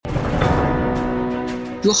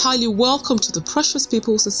You're highly welcome to the Precious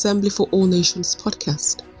People's Assembly for All Nations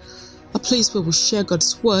podcast, a place where we share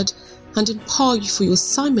God's word and empower you for your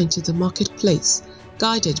assignment in the marketplace,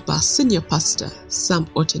 guided by our senior pastor, Sam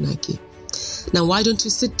Otenaki. Now, why don't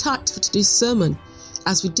you sit tight for today's sermon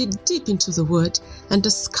as we dig deep into the word and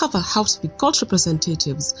discover how to be God's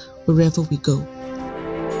representatives wherever we go.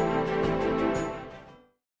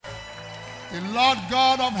 The Lord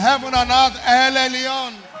God of heaven and earth, El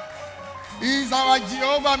Elyon, is our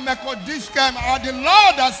Jehovah Mekodishkem, the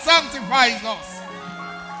Lord that sanctifies us.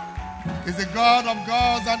 He's the God of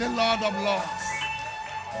gods and the Lord of lords.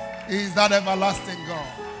 He is that everlasting God.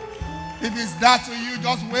 If it's that to you,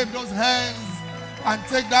 just wave those hands and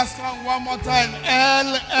take that song one more time.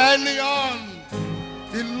 El Elyon,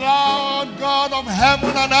 the Lord God of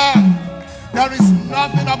heaven and earth. There is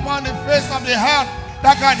nothing upon the face of the earth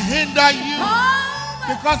that can hinder you,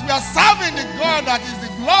 because we are serving the God that is the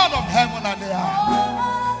Lord of heaven and the earth.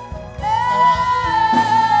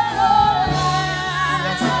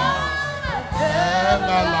 Yes, Lord.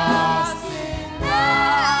 Everlasting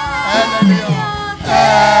Elyon.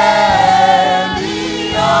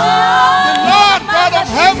 The Lord God of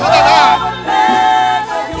heaven and earth.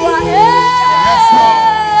 Yes, Lord.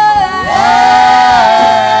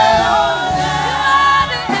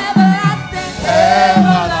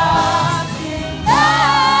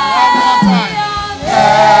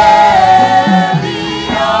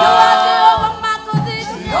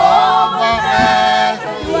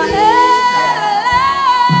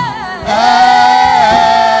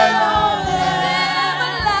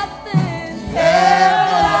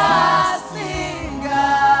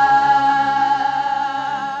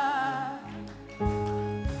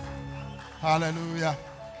 Hallelujah.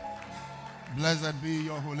 Blessed be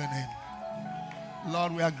your holy name.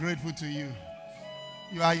 Lord, we are grateful to you.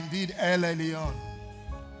 You are indeed El Elyon,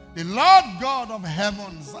 the Lord God of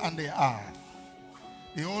heavens and the earth.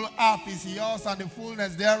 The whole earth is yours and the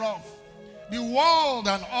fullness thereof, the world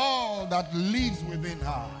and all that lives within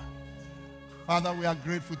her. Father, we are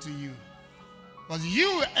grateful to you, because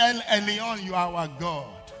you, El Elyon, you are our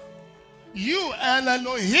God. You, El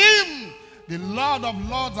Elohim, the Lord of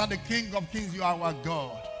lords and the King of kings, you are our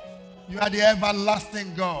God. You are the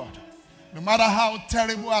everlasting God. No matter how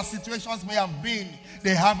terrible our situations may have been,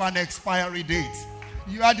 they have an expiry date.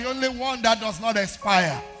 You are the only one that does not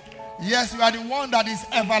expire. Yes, you are the one that is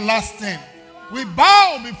everlasting. We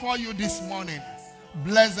bow before you this morning.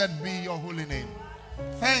 Blessed be your holy name.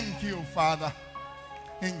 Thank you, Father.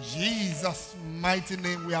 In Jesus' mighty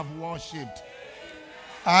name we have worshipped.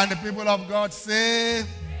 And the people of God say,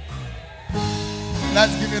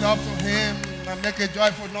 let's give it up to him and make a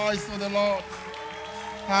joyful noise to the Lord.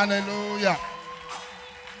 Hallelujah.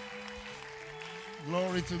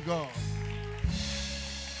 Glory to God.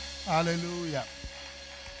 Hallelujah.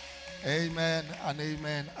 Amen and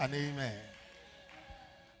amen and amen.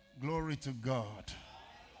 Glory to God.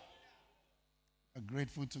 I'm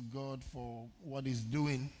grateful to God for what he's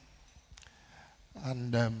doing.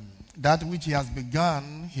 And that which he has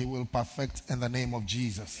begun, he will perfect in the name of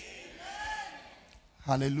Jesus.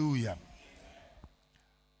 Hallelujah.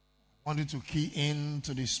 I wanted to key in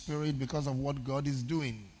to the Spirit because of what God is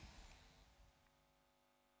doing.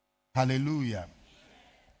 Hallelujah.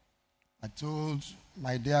 I told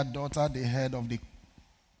my dear daughter, the head of the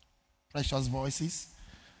Precious Voices,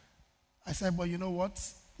 I said, but you know what?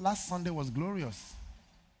 Last Sunday was glorious.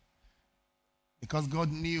 Because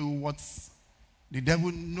God knew what the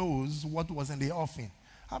devil knows what was in the offing.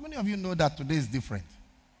 How many of you know that today is different?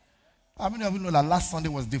 How many of you know that last Sunday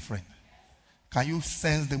was different? Can you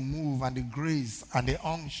sense the move and the grace and the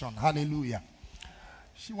unction? Hallelujah.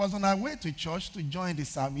 She was on her way to church to join the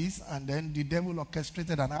service, and then the devil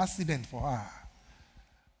orchestrated an accident for her.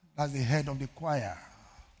 That's the head of the choir.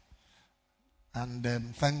 And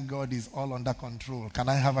thank God is all under control. Can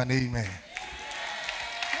I have an amen?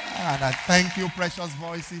 And I thank you, Precious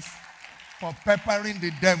Voices, for peppering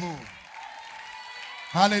the devil.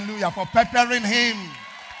 Hallelujah. For peppering him.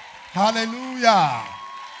 Hallelujah.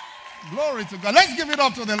 Glory to God. Let's give it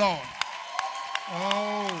up to the Lord.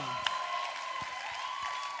 Oh.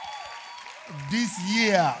 This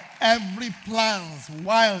year, every plans,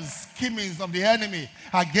 wiles, schemings of the enemy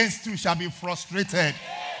against you shall be frustrated.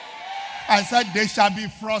 I said they shall be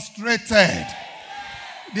frustrated.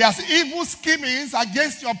 There's evil schemings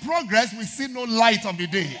against your progress. We see no light of the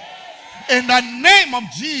day. In the name of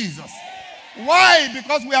Jesus. Why?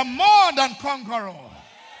 Because we are more than conquerors.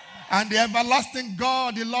 And the everlasting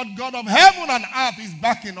God, the Lord God of heaven and earth, is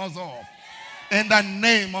backing us up. In the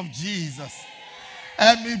name of Jesus.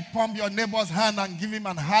 Let me pump your neighbor's hand and give him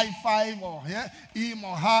a high five, or him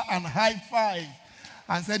or her a high five.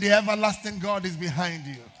 and say, the everlasting God is behind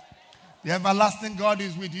you. The everlasting God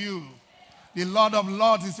is with you. The Lord of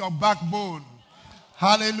Lords is your backbone.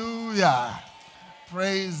 Hallelujah.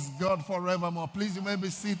 Praise God forevermore. Please, you may be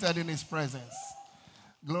seated in his presence.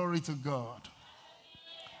 Glory to God.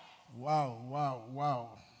 Wow, wow, wow.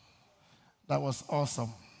 That was awesome.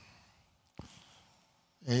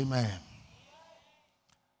 Amen.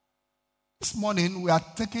 This morning, we are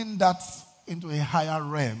taking that into a higher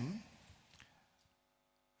realm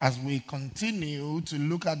as we continue to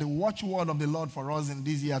look at the watchword of the Lord for us in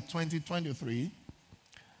this year 2023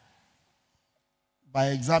 by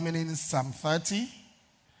examining Psalm 30.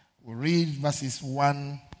 We read verses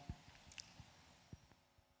 1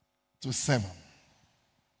 to 7.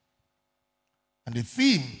 And the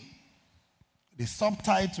theme, the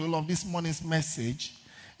subtitle of this morning's message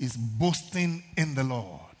is Boasting in the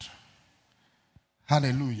Lord.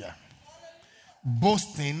 Hallelujah.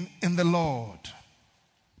 Boasting in the Lord.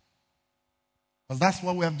 Because that's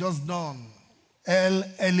what we have just done. El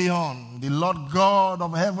Elyon, the Lord God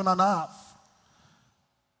of heaven and earth.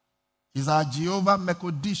 He's our Jehovah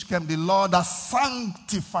Mekodishkem, the Lord that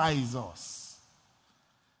sanctifies us.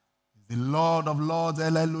 The Lord of lords,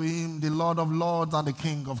 El Elohim, the Lord of lords and the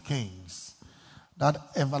King of kings. That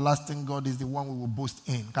everlasting God is the one we will boast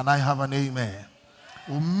in. Can I have an amen?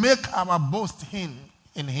 We'll make our boast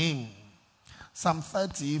in him. Psalm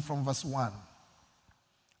 30 from verse 1.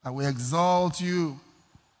 I will exalt you,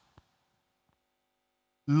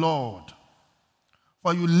 Lord,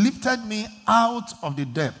 for you lifted me out of the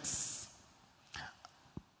depths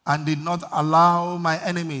and did not allow my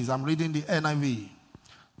enemies, I'm reading the NIV,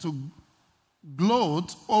 to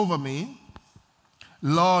gloat over me.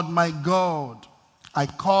 Lord my God, I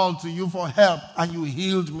called to you for help and you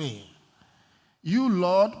healed me. You,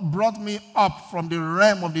 Lord, brought me up from the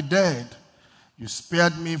realm of the dead. You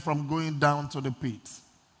spared me from going down to the pit.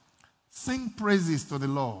 Sing praises to the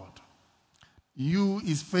Lord. You,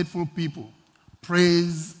 his faithful people,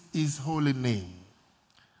 praise his holy name.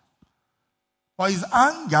 For his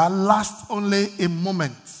anger lasts only a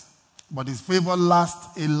moment, but his favor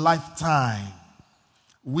lasts a lifetime.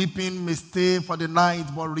 Weeping may stay for the night,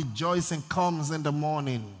 but rejoicing comes in the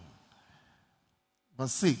morning.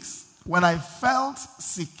 Verse 6. When I felt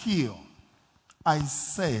secure, I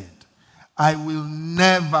said, I will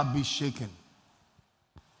never be shaken.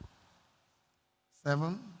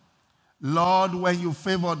 7. Lord, when you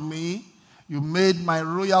favored me, you made my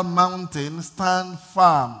royal mountain stand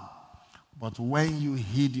firm. But when you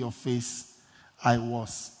hid your face, I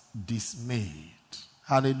was dismayed.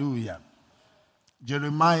 Hallelujah.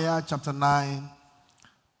 Jeremiah chapter 9,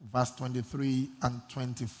 verse 23 and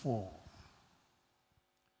 24.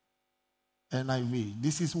 NIV.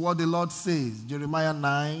 This is what the Lord says. Jeremiah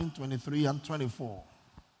 9, 23 and 24.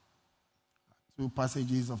 Two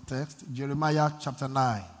passages of text. Jeremiah chapter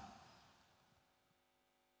 9.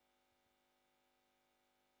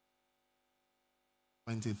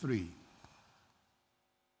 23.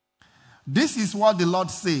 This is what the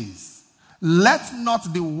Lord says. Let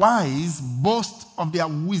not the wise boast of their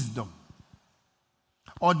wisdom,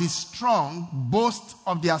 or the strong boast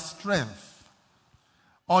of their strength,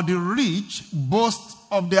 or the rich boast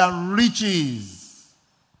of their riches.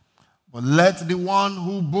 But let the one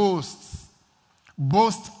who boasts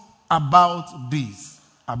boast about this.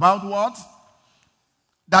 About what?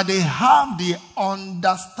 That they have the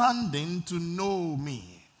understanding to know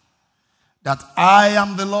me, that I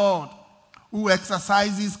am the Lord who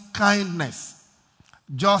exercises kindness,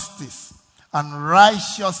 justice, and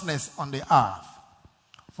righteousness on the earth.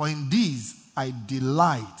 For in these I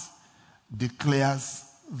delight, declares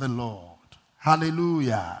the Lord.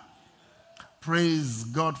 Hallelujah. Praise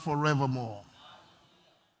God forevermore.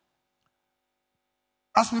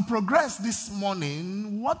 As we progress this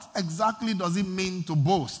morning, what exactly does it mean to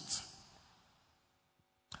boast?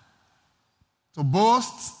 To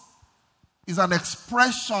boast is an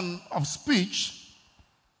expression of speech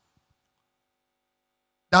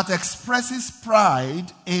that expresses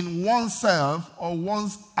pride in oneself or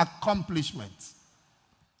one's accomplishment.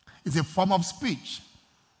 It's a form of speech.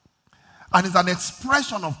 And it's an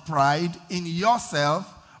expression of pride in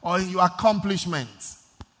yourself or in your accomplishments.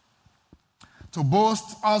 To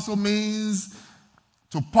boast also means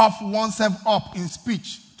to puff oneself up in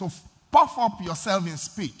speech, to puff up yourself in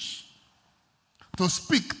speech, to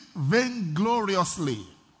speak vaingloriously.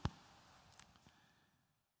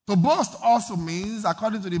 To boast also means,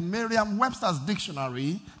 according to the Merriam-Webster's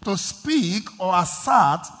dictionary, to speak or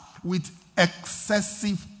assert with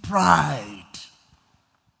excessive pride.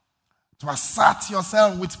 To assert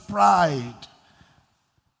yourself with pride.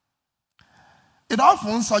 It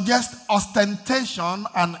often suggests ostentation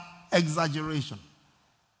and exaggeration.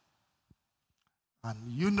 And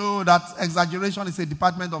you know that exaggeration is a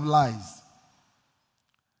department of lies.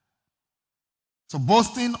 So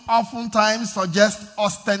boasting oftentimes suggests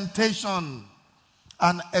ostentation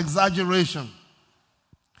and exaggeration.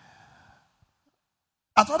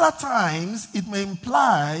 At other times, it may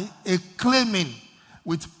imply a claiming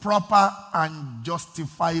with proper and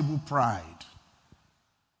justifiable pride.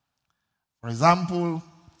 For example,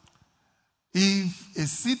 if a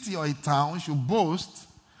city or a town should boast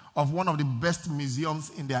of one of the best museums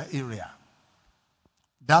in their area,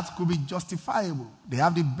 that could be justifiable. They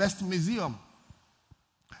have the best museum.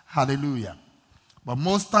 Hallelujah. But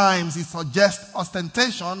most times it suggests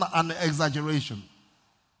ostentation and exaggeration.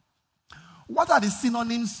 What are the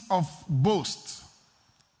synonyms of boast?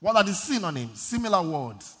 What are the synonyms? Similar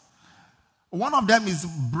words. One of them is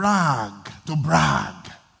brag, to brag.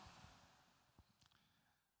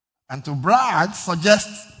 And to brag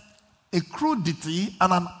suggests a crudity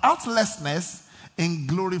and an artlessness in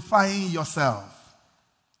glorifying yourself.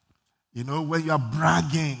 You know, when you are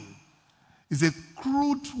bragging, it's a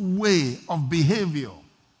crude way of behavior,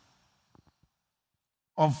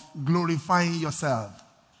 of glorifying yourself.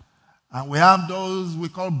 And we have those we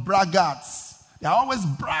call braggarts. They are always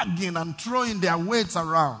bragging and throwing their weights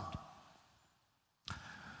around.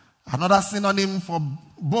 Another synonym for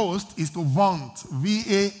boast is to vaunt.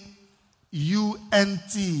 V-A-U-N-T.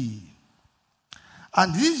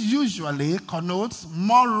 And this usually connotes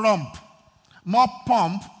more rump, more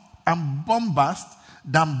pomp and bombast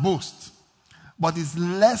than boast. But it's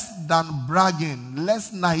less than bragging,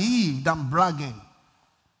 less naive than bragging.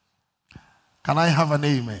 Can I have an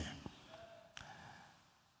amen?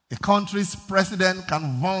 A country's president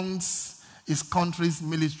can vaunt his country's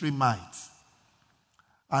military might.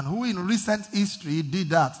 And who in recent history did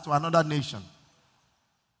that to another nation?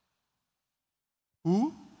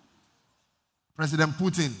 Who? President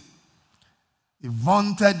Putin. He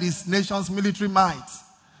vaunted his nation's military might.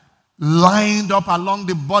 Lined up along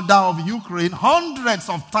the border of Ukraine, hundreds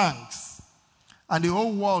of tanks. And the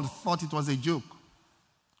whole world thought it was a joke.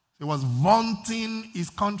 He was vaunting his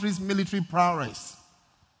country's military prowess.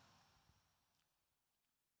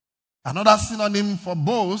 Another synonym for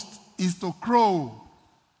boast is to crow.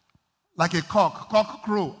 Like a cock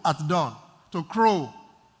crow at dawn. To crow.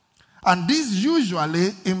 And this usually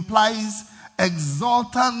implies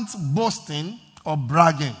exultant boasting or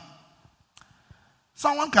bragging.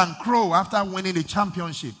 Someone can crow after winning a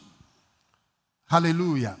championship.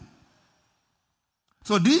 Hallelujah.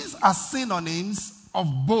 So these are synonyms of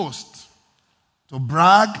boast. To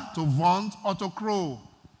brag, to vaunt, or to crow.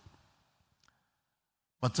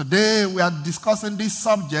 But today we are discussing these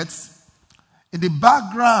subjects in the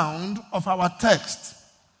background of our text,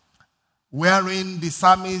 wherein the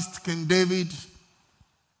psalmist King David,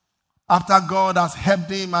 after God has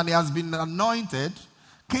helped him and he has been anointed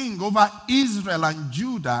king over Israel and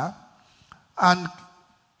Judah, and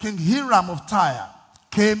King Hiram of Tyre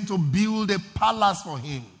came to build a palace for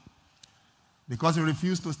him because he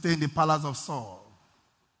refused to stay in the palace of Saul.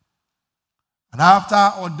 And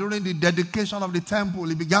after or during the dedication of the temple,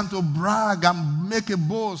 he began to brag and make a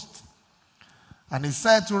boast. And he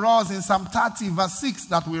said to us in Psalm 30 verse 6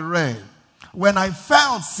 that we read, when I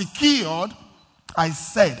felt secured, I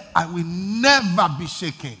said, I will never be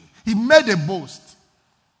shaken. He made a boast.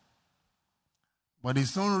 But he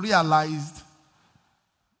soon realized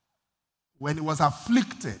when he was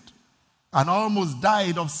afflicted and almost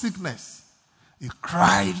died of sickness, he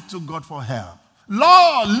cried to God for help.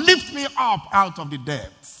 Lord, lift me up out of the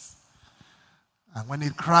depths. And when he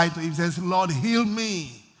cried to him, he says, Lord, heal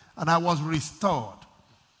me. And I was restored.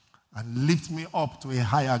 And lift me up to a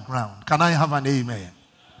higher ground. Can I have an amen?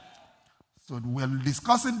 So we're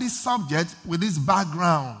discussing this subject with this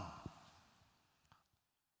background.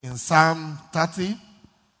 In Psalm 30,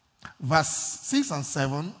 verse 6 and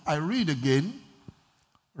 7, I read again,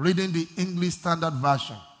 reading the English Standard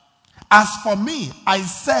Version. As for me, I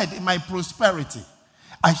said in my prosperity,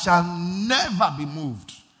 I shall never be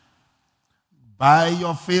moved. By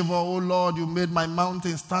your favor, O Lord, you made my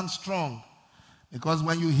mountain stand strong. Because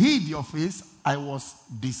when you hid your face, I was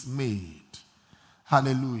dismayed.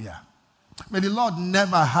 Hallelujah. May the Lord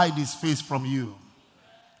never hide his face from you.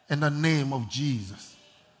 In the name of Jesus.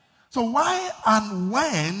 So why and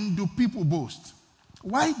when do people boast?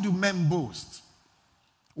 Why do men boast?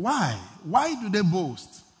 Why? Why do they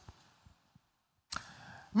boast?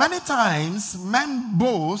 Many times, men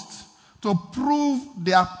boast to prove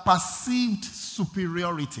their perceived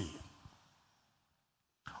superiority,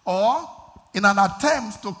 or in an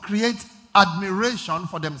attempt to create admiration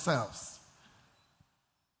for themselves.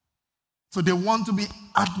 So they want to be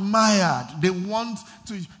admired. They want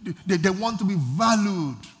to be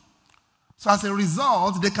valued. So as a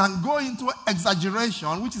result, they can go into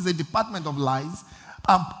exaggeration, which is a department of lies,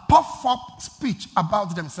 and puff up speech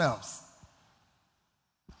about themselves.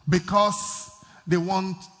 Because they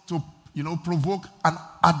want to, provoke an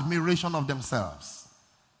admiration of themselves.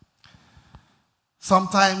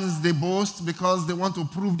 Sometimes they boast because they want to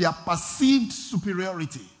prove their perceived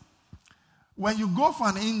superiority. When you go for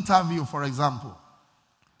an interview, for example,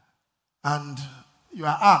 and you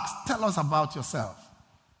are asked, tell us about yourself.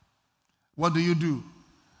 What do? You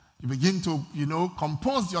begin to,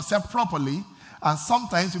 compose yourself properly, and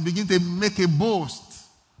sometimes you begin to make a boast.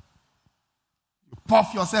 You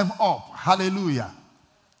puff yourself up. Hallelujah.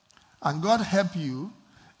 And God help you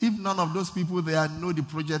if none of those people there know the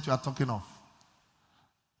project you are talking of.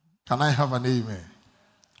 Can I have an amen?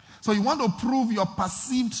 So you want to prove your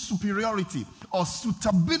perceived superiority or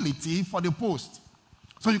suitability for the post.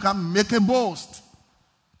 So you can make a boast.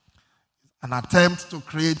 An attempt to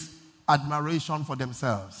create admiration for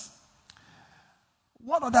themselves.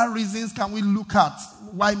 What other reasons can we look at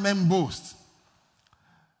why men boast?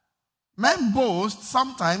 Men boast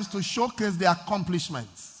sometimes to showcase their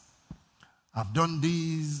accomplishments. I've done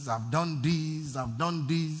this, I've done this, I've done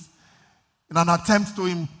this. In an attempt to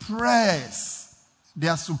impress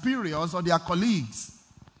their superiors or their colleagues.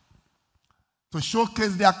 To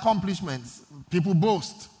showcase their accomplishments, people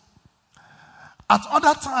boast. At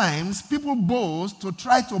other times, people boast to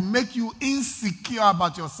try to make you insecure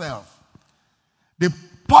about yourself. They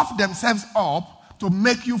puff themselves up to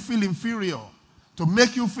make you feel inferior, to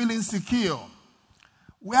make you feel insecure.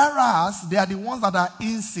 Whereas they are the ones that are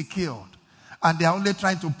insecure, and they are only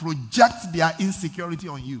trying to project their insecurity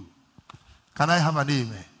on you. Can I have an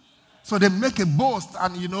amen? So they make a boast,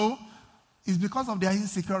 and it's because of their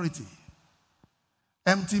insecurity.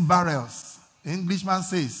 Empty barrels, the Englishman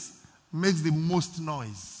says, makes the most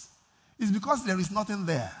noise. It's because there is nothing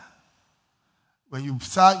there. When you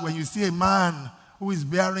see a man who is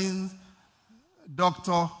bearing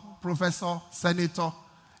doctor, professor, senator,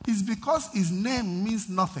 it's because his name means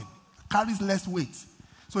nothing, carries less weight.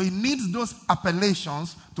 So he needs those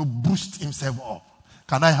appellations to boost himself up.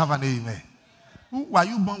 Can I have an amen? Were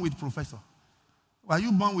you born with professor? Were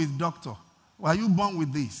you born with doctor? Were you born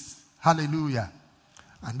with this? Hallelujah.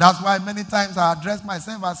 And that's why many times I address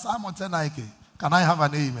myself as Simon Tenaike. Can I have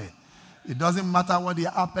an amen? It doesn't matter what the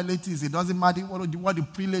appellate is. It doesn't matter what the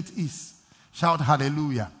prelate is. Shout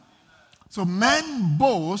hallelujah. So men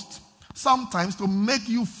boast sometimes to make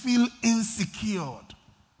you feel insecure.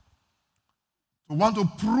 To want to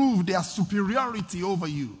prove their superiority over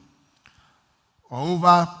you. Or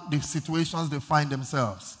over the situations they find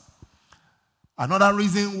themselves. Another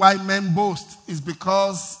reason why men boast is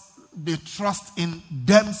because they trust in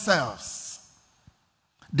themselves,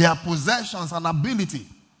 their possessions and ability,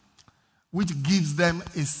 which gives them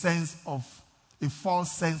a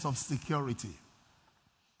false sense of security.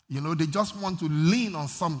 They just want to lean on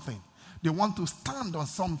something. They want to stand on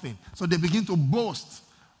something. So they begin to boast.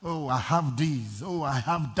 Oh, I have this. Oh, I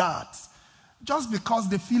have that. Just because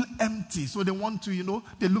they feel empty. So they want to,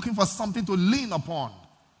 they're looking for something to lean upon.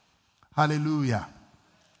 Hallelujah.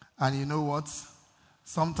 And you know what?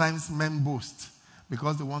 Sometimes men boast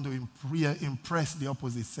because they want to impress the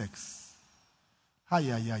opposite sex.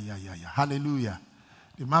 Hallelujah.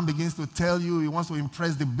 The man begins to tell you he wants to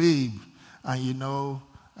impress the babe. And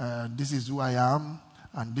this is who I am.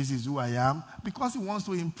 And this is who I am. Because he wants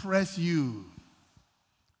to impress you.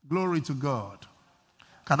 Glory to God.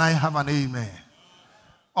 Can I have an amen?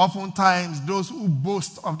 Oftentimes, those who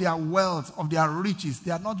boast of their wealth, of their riches,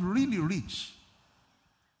 they are not really rich.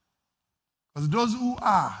 Because those who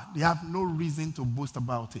are, they have no reason to boast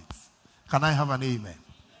about it. Can I have an amen?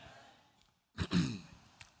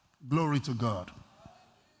 Glory to God.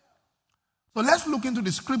 So let's look into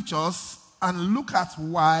the scriptures and look at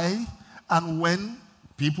why and when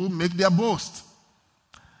people make their boast.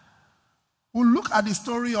 We'll look at the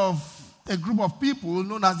story of a group of people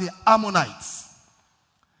known as the Ammonites.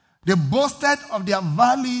 They boasted of their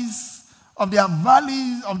valleys, of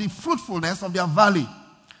the fruitfulness of their valley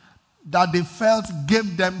that they felt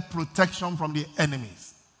gave them protection from the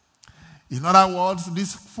enemies. In other words,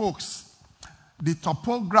 these folks, the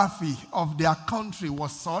topography of their country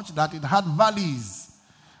was such that it had valleys,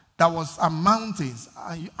 that was mountains.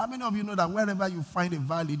 How many of you know that wherever you find a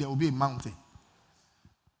valley, there will be a mountain?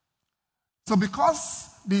 So because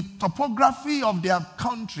the topography of their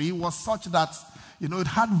country was such that, it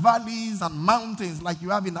had valleys and mountains like you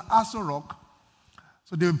have in the Aso Rock.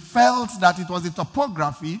 So they felt that it was the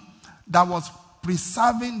topography that was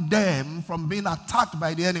preserving them from being attacked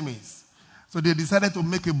by the enemies. So they decided to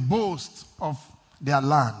make a boast of their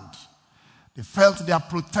land. They felt their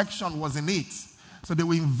protection was in it. So they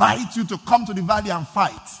will invite you to come to the valley and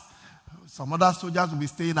fight. Some other soldiers will be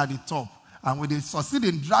staying at the top. And when they succeed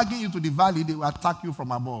in dragging you to the valley, they will attack you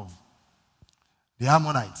from above. The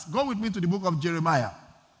Ammonites. Go with me to the book of Jeremiah.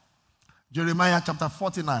 Jeremiah chapter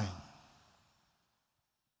 49.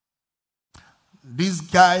 These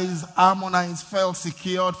guys, Ammonites, felt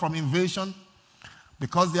secured from invasion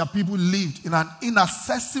because their people lived in an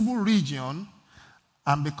inaccessible region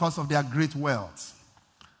and because of their great wealth.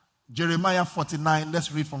 Jeremiah 49,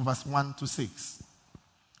 let's read from verse 1 to 6.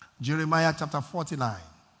 Jeremiah chapter 49.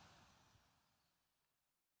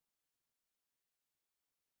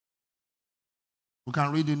 We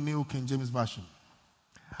can read the New King James Version.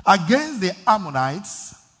 Against the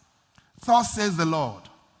Ammonites, thus says the Lord,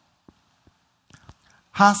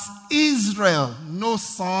 has Israel no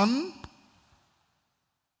son?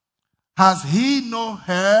 Has he no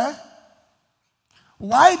heir?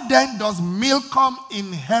 Why then does Milcom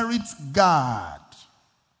inherit Gad,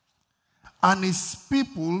 and his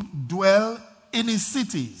people dwell in his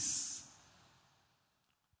cities?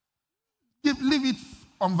 Leave it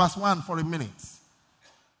on verse 1 for a minute.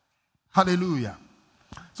 Hallelujah.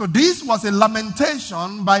 So this was a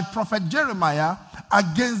lamentation by prophet Jeremiah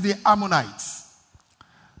against the Ammonites.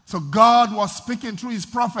 So God was speaking through his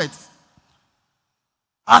prophet.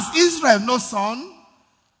 Has Israel no son?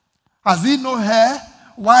 Has he no heir?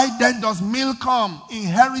 Why then does Milcom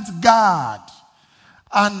inherit Gad,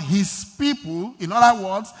 and his people, in other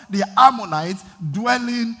words, the Ammonites,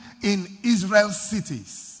 dwelling in Israel's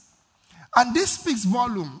cities? And this speaks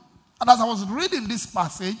volume. And as I was reading this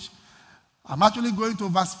passage, I'm actually going to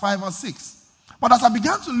verse 5 or 6. But as I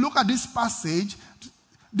began to look at this passage,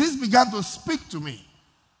 this began to speak to me.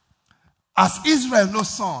 Has Israel no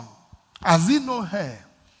son? Has he no heir?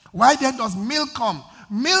 Why then does Milcom?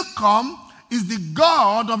 Milcom is the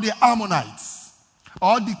god of the Ammonites,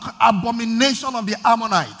 or the abomination of the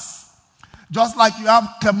Ammonites. Just like you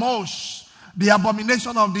have Chemosh, the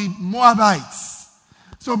abomination of the Moabites.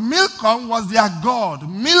 So Milcom was their god.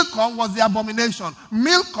 Milcom was the abomination.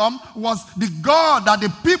 Milcom was the god that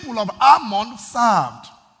the people of Ammon served.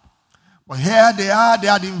 But here they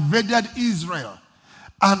had invaded Israel.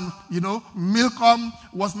 And, Milcom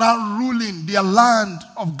was now ruling their land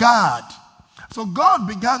of Gad. So God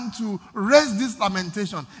began to raise this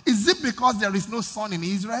lamentation. Is it because there is no son in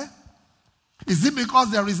Israel? Is it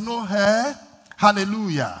because there is no heir?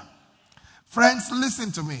 Hallelujah. Friends,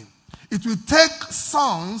 listen to me. It will take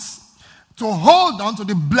sons to hold on to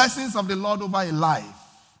the blessings of the Lord over a life.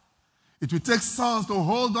 It will take sons to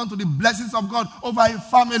hold on to the blessings of God over a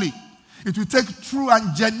family. It will take true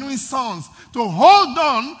and genuine sons to hold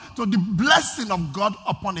on to the blessing of God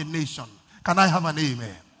upon a nation. Can I have an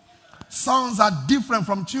amen? Sons are different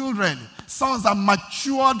from children. Sons are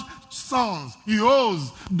matured sons,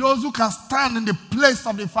 heroes, those who can stand in the place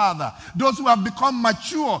of the Father, those who have become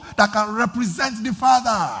mature that can represent the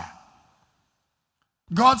Father.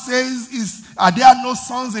 God says, are there no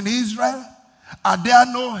sons in Israel? Are there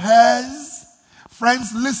no heirs?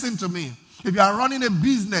 Friends, listen to me. If you are running a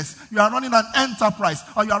business, you are running an enterprise,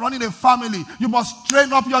 or you are running a family, you must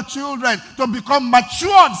train up your children to become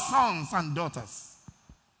matured sons and daughters.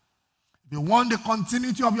 If you want the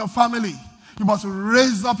continuity of your family, you must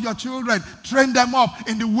raise up your children, train them up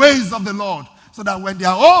in the ways of the Lord, so that when they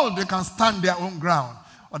are old, they can stand their own ground.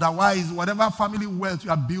 Otherwise, whatever family wealth you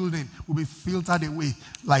are building will be filtered away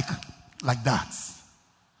like that.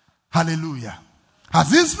 Hallelujah.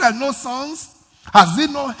 Has Israel no sons? Has he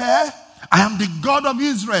no heir? I am the God of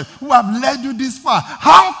Israel who have led you this far.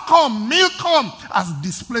 How come Milcom has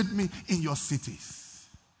displayed me in your cities?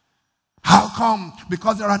 How come?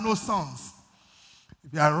 Because there are no sons.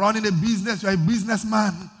 If you are running a business, you are a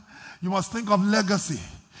businessman, you must think of legacy.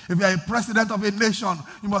 If you are a president of a nation,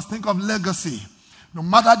 you must think of legacy. No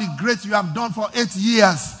matter the great you have done for 8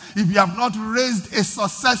 years, if you have not raised a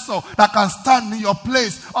successor that can stand in your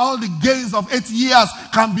place, all the gains of 8 years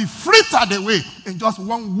can be frittered away in just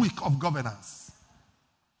 1 week of governance.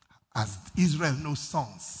 Has Israel no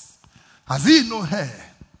sons? Has he no heir?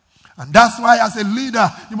 And that's why as a leader,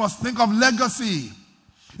 you must think of legacy.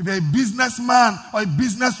 If you're a businessman or a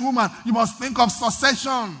businesswoman, you must think of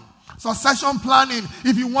succession. Succession planning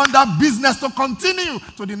if you want that business to continue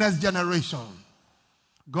to the next generation.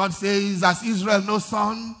 God says, has Israel no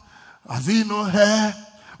son? Has he no heir?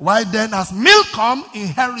 Why then has Milcom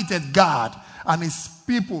inherited Gad and his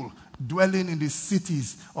people dwelling in the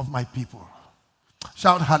cities of my people?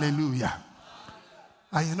 Shout hallelujah.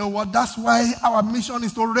 And you know what? That's why our mission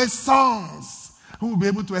is to raise sons. who will be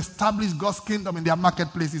able to establish God's kingdom in their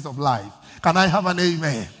marketplaces of life. Can I have an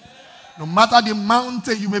amen? No matter the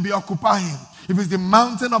mountain you may be occupying, if it's the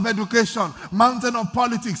mountain of education, mountain of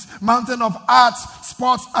politics, mountain of arts,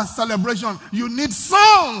 sports, and celebration, you need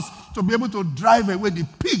sons to be able to drive away the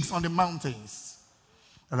pigs on the mountains.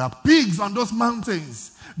 There are pigs on those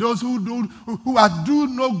mountains. Those who do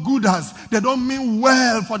no gooders. They don't mean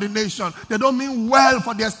well for the nation. They don't mean well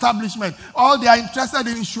for the establishment. All they are interested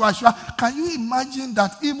in shua. Can you imagine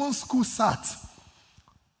that even school SAT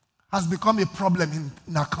has become a problem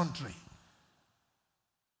in our country?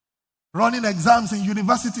 Running exams in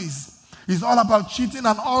universities is all about cheating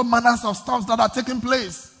and all manners of stuff that are taking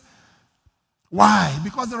place. Why?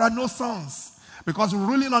 Because there are no sons. Because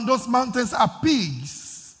ruling on those mountains are pigs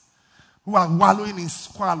who are wallowing in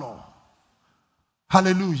squalor.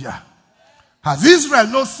 Hallelujah. Has Israel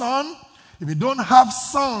no son? If you don't have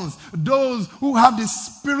sons, those who have the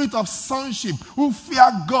spirit of sonship, who fear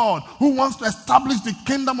God, who wants to establish the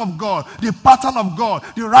kingdom of God, the pattern of God,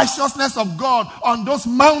 the righteousness of God on those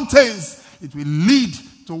mountains, it will lead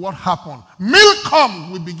to what happened.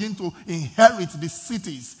 Milcom will begin to inherit the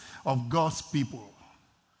cities of God's people.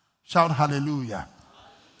 Shout hallelujah.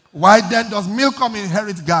 Why then does Milcom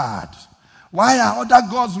inherit God? Why are other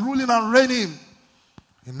gods ruling and reigning?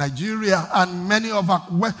 In Nigeria and many of our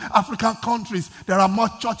West African countries, there are more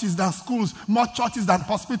churches than schools, more churches than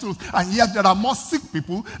hospitals, and yet there are more sick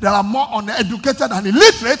people, there are more uneducated and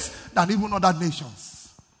illiterate than even other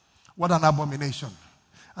nations. What an abomination.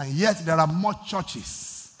 And yet there are more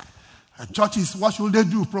churches. And churches, what should they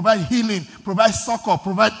do? Provide healing, provide succor,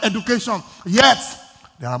 provide education. Yet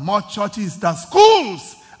there are more churches than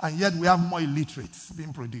schools, and yet we have more illiterates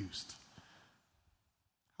being produced.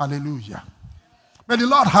 Hallelujah. May the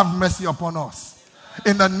Lord have mercy upon us.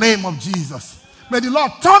 In the name of Jesus. May the Lord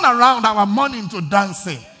turn around our mourning to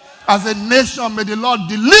dancing. As a nation, may the Lord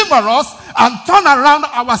deliver us and turn around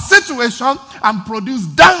our situation and produce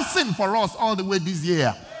dancing for us all the way this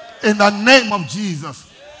year. In the name of Jesus.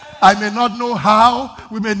 I may not know how.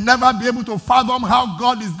 We may never be able to fathom how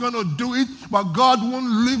God is going to do it. But God won't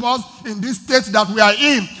leave us in this state that we are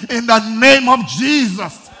in the name of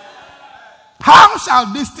Jesus. How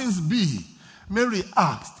shall these things be? Mary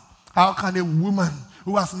asked, how can a woman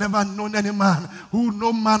who has never known any man, who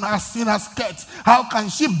no man has seen her skirt, how can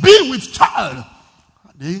she be with child?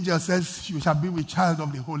 The angel says, she shall be with child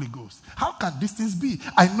of the Holy Ghost. How can these things be?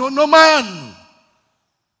 I know no man.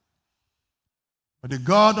 But the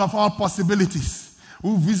God of all possibilities,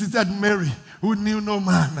 who visited Mary, who knew no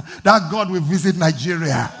man, that God will visit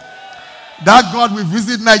Nigeria. That God will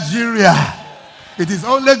visit Nigeria. It is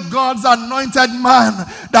only God's anointed man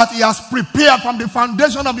that he has prepared from the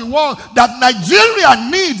foundation of the world that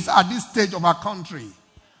Nigeria needs at this stage of our country.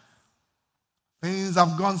 Things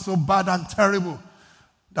have gone so bad and terrible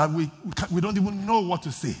that we don't even know what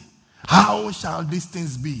to say. How shall these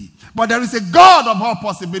things be? But there is a God of all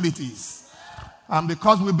possibilities. And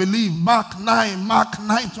because we believe, Mark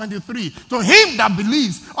 9:23, to him that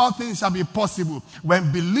believes, all things shall be possible.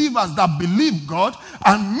 When believers that believe God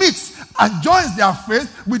and mix and joins their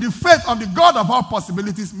faith with the faith of the God of all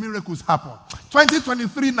possibilities, miracles happen.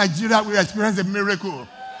 2023 Nigeria will experience a miracle.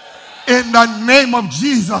 In the name of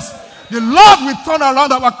Jesus. The Lord will turn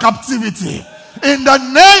around our captivity. In the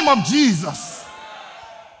name of Jesus.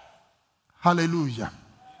 Hallelujah.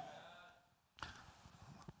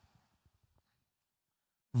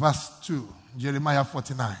 Verse 2, Jeremiah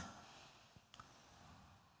 49.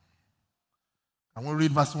 And we'll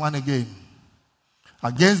read verse 1 again.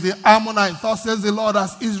 Against the Ammonites, thus says the Lord,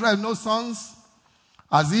 has Israel no sons?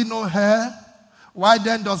 Has he no hair? Why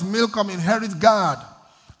then does Milcom inherit God,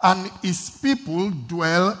 and his people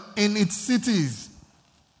dwell in its cities?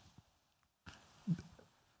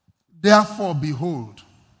 Therefore, behold,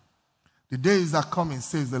 the days are coming,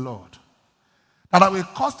 says the Lord, that I will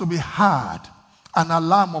cause to be heard an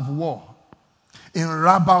alarm of war in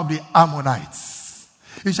Rabbah of the Ammonites.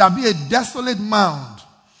 It shall be a desolate mound,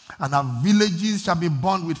 and our villages shall be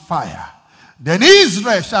burned with fire. Then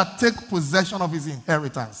Israel shall take possession of his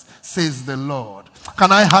inheritance, says the Lord.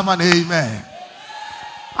 Can I have an amen?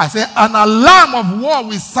 I say an alarm of war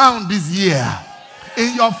will sound this year.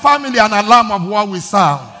 In your family, an alarm of war will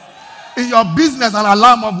sound. In your business, an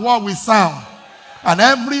alarm of war will sound. And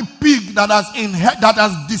every pig that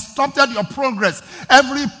has disrupted your progress,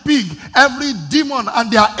 every pig, every demon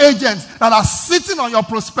and their agents that are sitting on your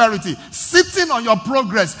prosperity, sitting on your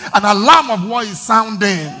progress, an alarm of war is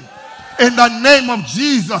sounding. In the name of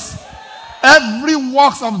Jesus, every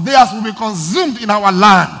works of theirs will be consumed in our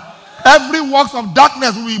land. Every works of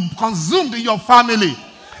darkness will be consumed in your family.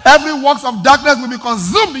 Every works of darkness will be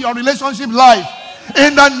consumed in your relationship life.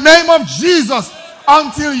 in the name of Jesus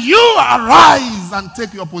until you arise and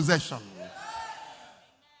take your possession.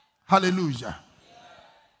 Hallelujah.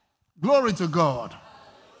 Glory to God.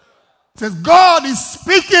 It says God is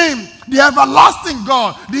speaking, the everlasting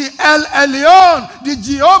God, the El Elyon, the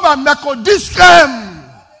Jehovah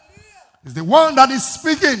Mekodishkem is the one that is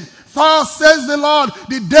speaking. Thus says the Lord,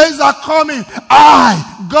 the days are coming.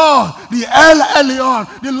 I, God, the El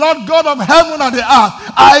Elyon, the Lord God of heaven and the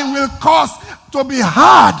earth, I will cause to be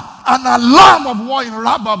heard an alarm of war in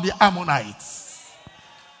Rabbah of the Ammonites.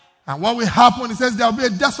 And what will happen, it says there will be a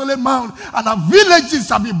desolate mound and our villages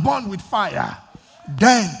shall be burned with fire.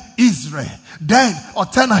 Then Israel, then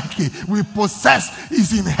Otenike will possess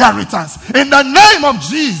his inheritance in the name of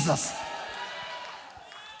Jesus.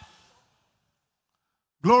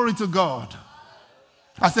 Glory to God.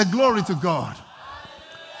 I said glory to God.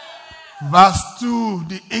 Verse 2,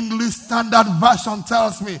 the English Standard Version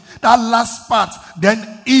tells me that last part,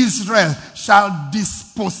 then Israel shall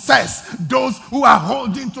dispossess those who are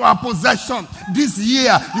holding to our possession. This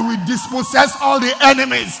year, you will dispossess all the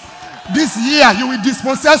enemies. This year, you will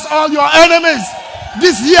dispossess all your enemies.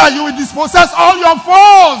 This year, you will dispossess all your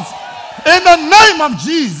foes. In the name of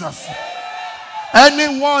Jesus.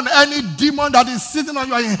 Anyone, any demon that is sitting on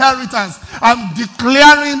your inheritance, I'm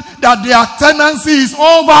declaring that their tenancy is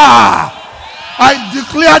over. I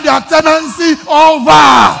declare their tenancy over.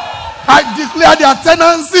 I declare their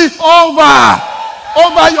tenancy over.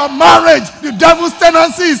 Over your marriage, the devil's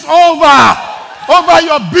tenancy is over. Over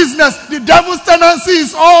your business, the devil's tenancy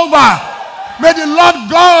is over. May the Lord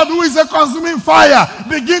God, who is a consuming fire,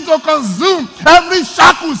 begin to consume every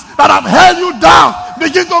shackles that have held you down.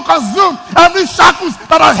 Begin to consume every shackles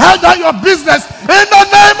that have held down your business. In the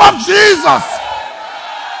name of Jesus.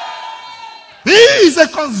 He is a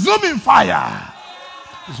consuming fire.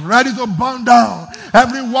 He's ready to burn down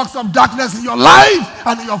every works of darkness in your life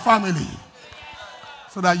and in your family.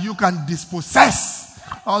 So that you can dispossess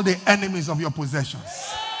all the enemies of your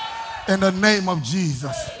possessions. In the name of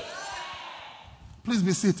Jesus. Please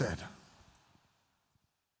be seated.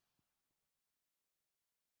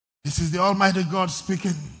 This is the Almighty God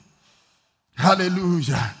speaking.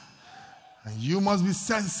 Hallelujah. And you must be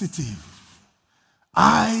sensitive.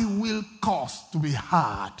 I will cause to be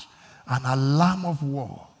heard an alarm of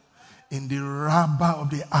war in the Rabbah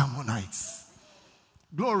of the Ammonites.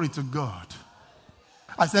 Glory to God.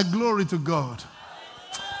 I said glory to God.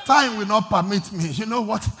 Time will not permit me. You know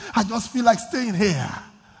what? I just feel like staying here.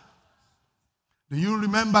 Do you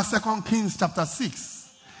remember 2 Kings chapter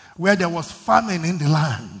 6, where there was famine in the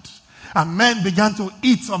land and men began to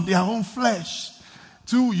eat of their own flesh?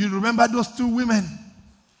 You remember those two women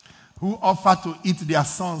who offered to eat their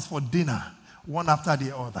sons for dinner, one after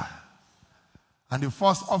the other. And the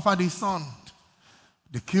first offered his son.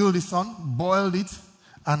 They killed the son, boiled it,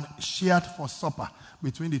 and shared for supper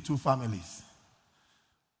between the two families.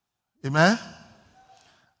 Amen?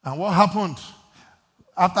 And what happened?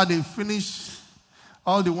 After they finished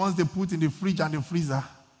all the ones they put in the fridge and the freezer,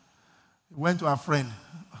 went to a friend.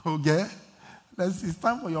 Okay? It's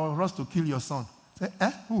time for us to kill your son. Say,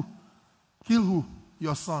 who? Kill who?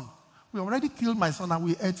 Your son. We already killed my son and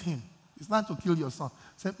we ate him. It's time to kill your son.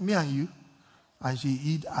 Say, me and you. And she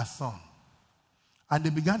hid her son. And they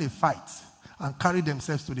began a fight and carried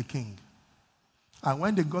themselves to the king. And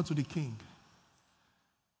when they got to the king,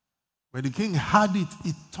 when the king heard it,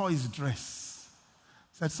 he tore his dress.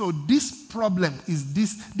 Said, so this problem is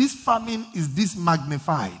this famine is this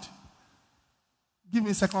magnified. Give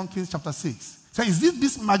me 2 Kings chapter 6. So is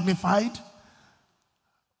this magnified?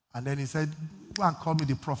 And then he said, go and call me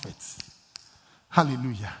the prophet.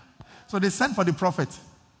 Hallelujah. So they sent for the prophet.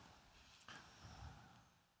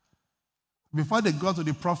 Before they got to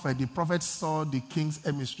the prophet saw the king's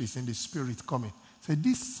emissaries in the spirit coming. Said,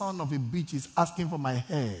 this son of a bitch is asking for my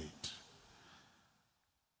head.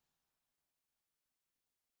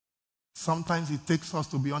 Sometimes it takes us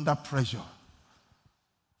to be under pressure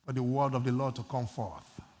for the word of the Lord to come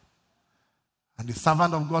forth. And the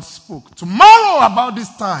servant of God spoke. Tomorrow about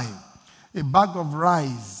this time, a bag of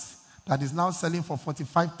rice that is now selling for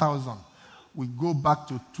 45,000 will go back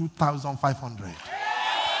to 2,500.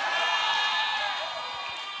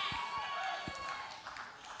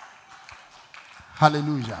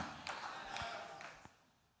 Hallelujah.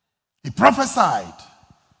 He prophesied.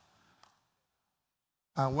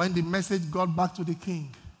 And when the message got back to the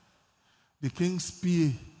king's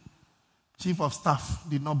PA, chief of staff,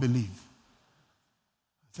 did not believe.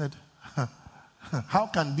 He said, how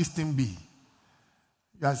can this thing be?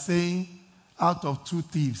 You are saying, out of two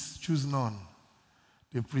thieves, choose none.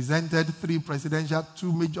 They presented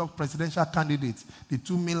two major presidential candidates, the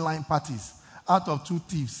two mainline parties. Out of 2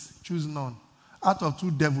 thieves, choose none. Out of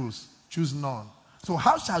 2 devils, choose none. So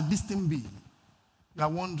how shall this thing be? You are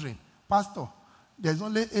wondering, Pastor, there's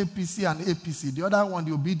only APC and APC. The other one,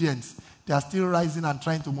 the obedience, they are still rising and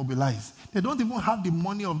trying to mobilize. They don't even have the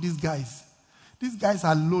money of these guys. These guys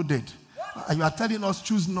are loaded. And you are telling us,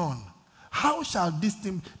 choose none. How shall this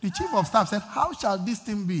thing, the chief of staff said, how shall this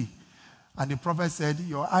thing be? And the prophet said,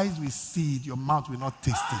 your eyes will see it, your mouth will not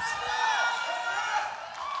taste it.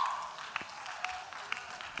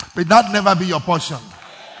 May that never be your portion.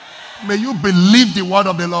 May you believe the word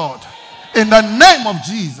of the Lord. In the name of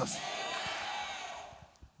Jesus.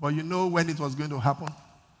 But you know when it was going to happen?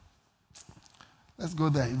 Let's go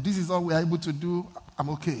there. If this is all we are able to do, I'm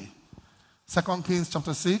okay. 2 Kings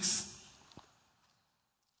chapter 6.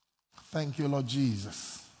 Thank you, Lord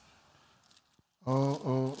Jesus.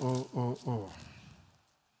 Oh.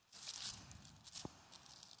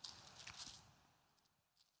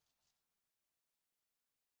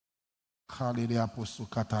 Khalidia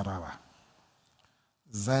posukatarawa.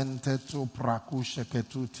 Zentetu prakushe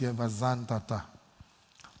ketutie vazantata.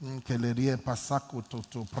 Nkelerie pasakutu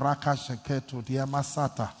tu prakashe ketu dia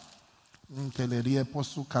masata. Nkelerie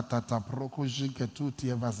posukatata prokuji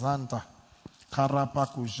ketutie vazanta.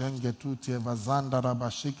 Karapaku jenge tutie vazanda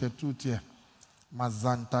rabashike tutie.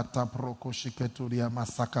 Mazantata prokushike turia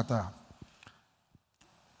masakata.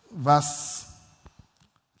 Verse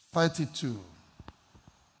 32.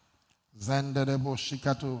 Zenderebo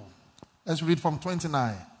shikatu. Let's read from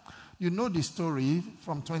 29. You know the story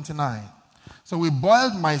from 29. So we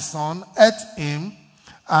boiled my son, ate him,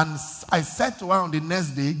 and I said to her on the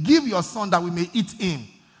next day, give your son that we may eat him.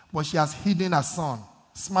 But she has hidden her son.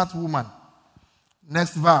 Smart woman.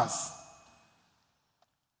 Next verse.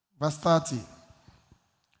 Verse 30.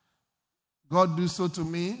 God do so to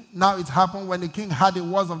me. Now it happened when the king heard the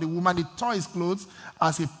words of the woman, he tore his clothes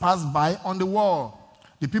as he passed by on the wall.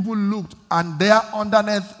 The people looked, and there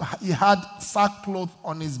underneath he had sackcloth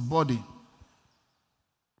on his body.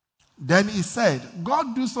 Then he said,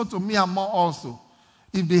 God do so to me and more also,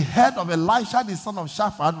 if the head of Elisha the son of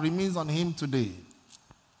Shaphat remains on him today.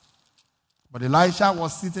 But Elisha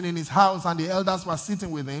was sitting in his house, and the elders were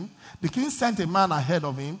sitting with him. The king sent a man ahead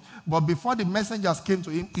of him, but before the messengers came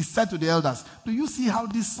to him, he said to the elders, do you see how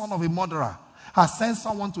this son of a murderer has sent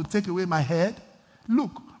someone to take away my head?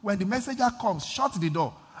 Look, when the messenger comes, shut the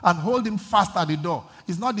door and hold him fast at the door.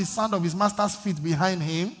 Is not the sound of his master's feet behind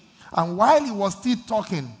him? And while he was still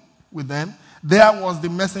talking with them, there was the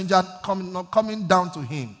messenger coming down to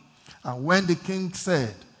him. And when the king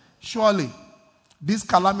said, surely this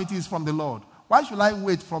calamity is from the Lord, why should I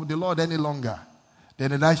wait for the Lord any longer?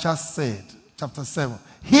 Then Elisha said, chapter 7,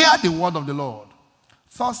 hear the word of the Lord.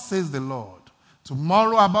 Thus says the Lord,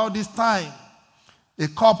 tomorrow about this time, a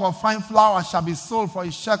cup of fine flour shall be sold for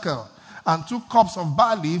a shekel, and 2 cups of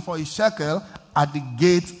barley for a shekel at the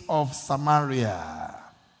gate of Samaria.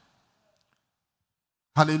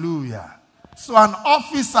 Hallelujah. So an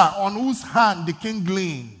officer on whose hand the king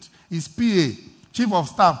leaned, his PA, chief of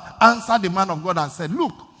staff, answered the man of God and said,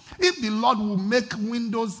 look, if the Lord will make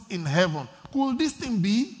windows in heaven, could this thing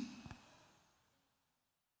be?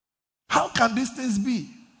 How can these things be?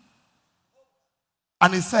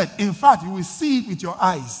 And he said, in fact, you will see it with your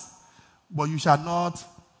eyes, but you shall not.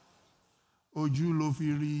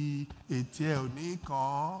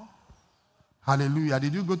 Hallelujah.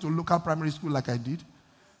 Did you go to local primary school like I did?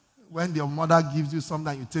 When your mother gives you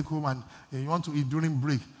something you take home and you want to eat during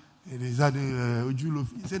break, he said,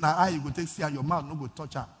 he said, now you go take see your mouth, no go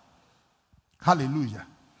touch her. Hallelujah.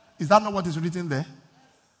 Is that not what is written there?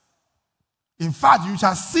 In fact, you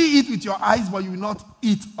shall see it with your eyes, but you will not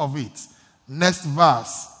eat of it. Next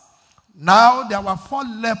verse. Now there were 4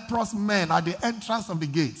 leprous men at the entrance of the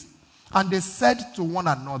gate, and they said to one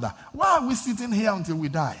another, why are we sitting here until we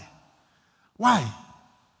die? Why?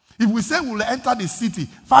 If we say we will enter the city,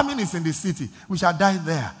 famine is in the city, we shall die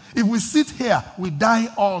there. If we sit here, we die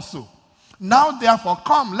also. Now therefore,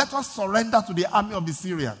 come, let us surrender to the army of the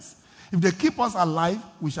Syrians. If they keep us alive,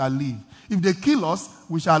 we shall live. If they kill us,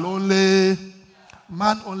 we shall only...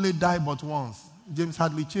 Man only die but once. James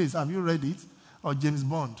Hadley Chase, have you read it? Or James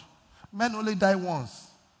Bond? Men only die once.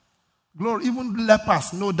 Glory, even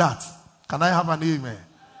lepers know that. Can I have an amen?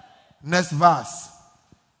 Next verse.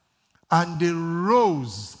 And they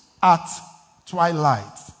rose at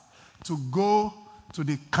twilight to go to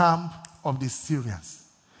the camp of the Syrians.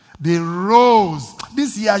 They rose.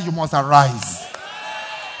 This year you must arise.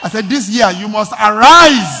 I said this year you must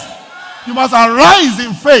arise. You must arise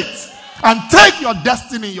in faith and take your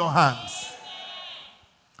destiny in your hands.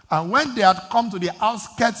 And when they had come to the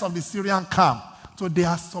outskirts of the Syrian camp, to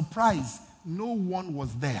their surprise, no one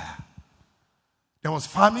was there. There was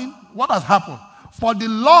famine. What has happened? For the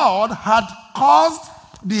Lord had caused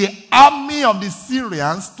the army of the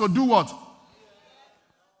Syrians to do what?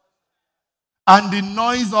 And the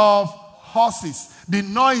noise of horses, the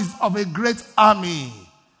noise of a great army.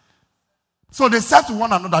 So they said to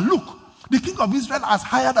one another, look, the king of Israel has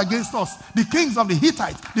hired against us the kings of the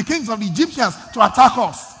Hittites, the kings of the Egyptians to attack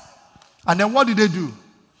us. And then what did they do?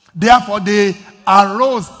 Therefore they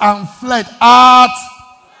arose and fled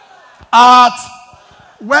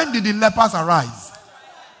when did the lepers arise?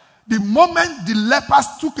 The moment the lepers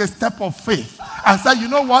took a step of faith and said, you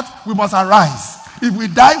know what? We must arise. If we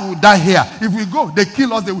die, we'll die here. If we go, they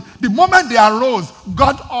kill us. The moment they arose,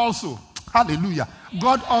 God also, hallelujah,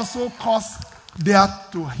 God also caused there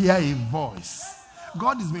to hear a voice.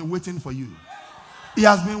 God has been waiting for you. He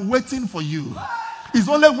has been waiting for you. He's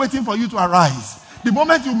only waiting for you to arise. The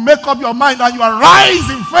moment you make up your mind and you arise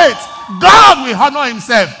in faith, God will honor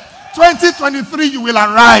himself. 2023, you will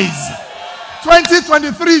arise.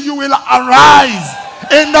 2023, you will arise.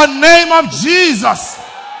 In the name of Jesus.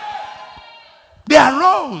 They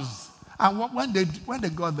arose. And when they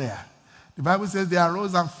got there, the Bible says they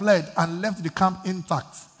arose and fled and left the camp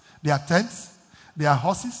intact. Their tents, their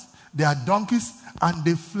horses, their donkeys, and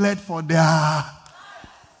they fled for their...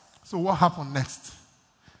 So what happened next?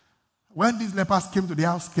 When these lepers came to the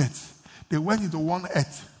outskirts, they went into one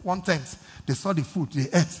tent. They saw the food, they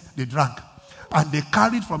ate, they drank. And they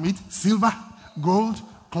carried from it silver, gold,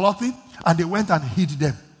 clothing, and they went and hid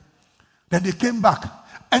them. Then they came back,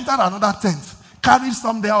 entered another tent, carried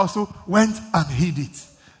some there also, went and hid it.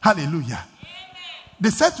 Hallelujah. Amen. They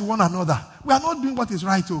said to one another, we are not doing what is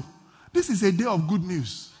right. Oh, this is a day of good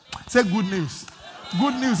news. Say good news.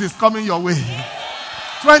 Good news is coming your way.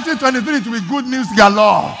 2023, it will be good news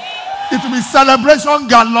galore. It will be celebration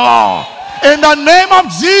galore. In the name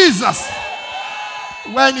of Jesus.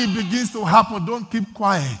 When it begins to happen, don't keep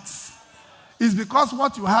quiet. It's because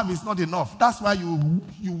what you have is not enough. That's why you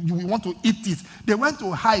want to eat it. They went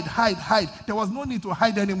to hide. There was no need to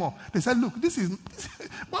hide anymore. They said, look,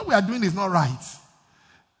 what we are doing is not right.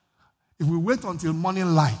 If we wait until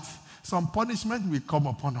morning light, some punishment will come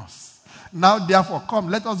upon us. Now, therefore, come,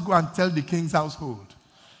 let us go and tell the king's household.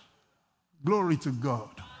 Glory to God.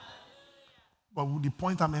 But the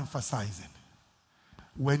point I'm emphasizing,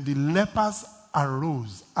 when the lepers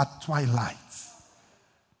arose at twilight,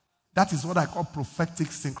 that is what I call prophetic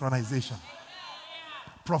synchronization.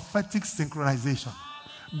 Prophetic synchronization.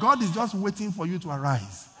 God is just waiting for you to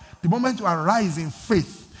arise. The moment you arise in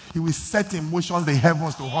faith, he will set in motion the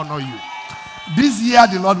heavens to honor you. This year,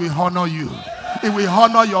 the Lord will honor you. He will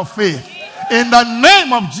honor your faith. In the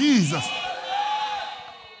name of Jesus.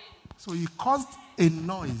 So he caused a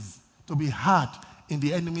noise to be heard in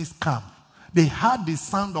the enemy's camp. They heard the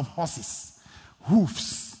sound of horses,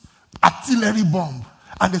 hoofs, artillery bomb.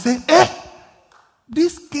 And they say,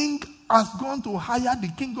 this king has gone to hire the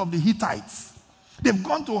king of the Hittites. They've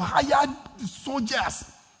gone to hire the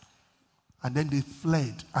soldiers. And then they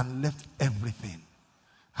fled and left everything.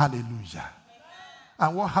 Hallelujah.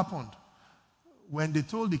 And what happened? When they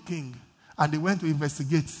told the king and they went to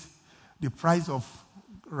investigate, the price of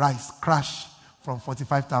rice crashed from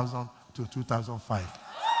 45,000 to 2,005.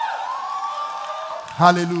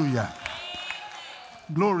 Hallelujah.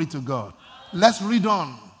 Glory to God. Let's read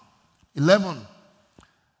on. 11.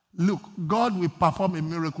 Look, God will perform a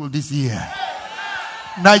miracle this year.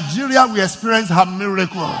 Nigeria will experience her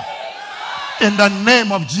miracle. In the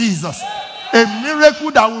name of Jesus. A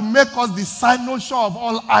miracle that will make us the cynosure of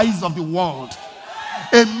all eyes of the world.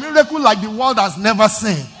 A miracle like the world has never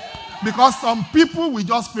seen. Because some people will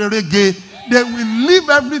just feel reggae. They will leave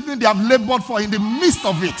everything they have labored for in the midst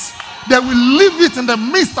of it. They will leave it in the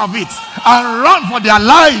midst of it and run for their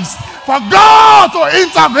lives. For God to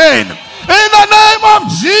intervene. In the name of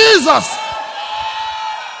Jesus.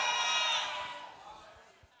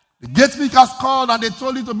 The gate speakers called and they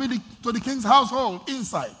told it to be to the king's household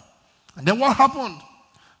inside. And then what happened?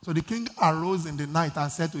 So the king arose in the night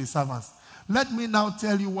and said to his servants, let me now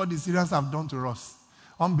tell you what the Syrians have done to us.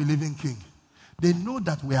 Unbelieving king. They know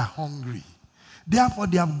that we are hungry. Therefore,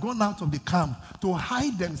 they have gone out of the camp to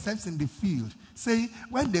hide themselves in the field, saying,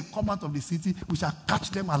 when they come out of the city, we shall catch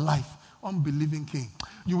them alive. Unbelieving king.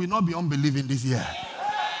 You will not be unbelieving this year.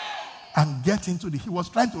 And get into he was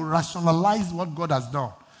trying to rationalize what God has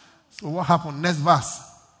done. So what happened? Next verse.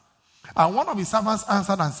 And one of his servants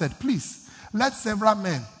answered and said, please, let several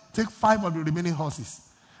men take 5 of the remaining horses,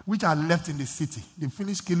 which are left in the city. They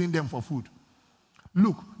finished killing them for food.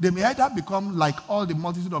 Look, they may either become like all the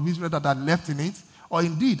multitude of Israel that are left in it, or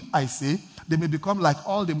indeed, I say, they may become like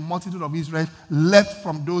all the multitude of Israel left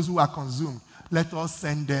from those who are consumed. Let us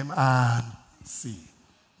send them and sea.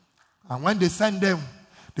 And when they sent them,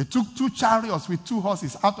 they took 2 chariots with 2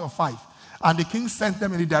 horses out of 5. And the king sent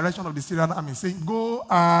them in the direction of the Syrian army, saying, go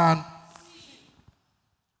and...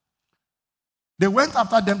 They went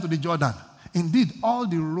after them to the Jordan. Indeed, all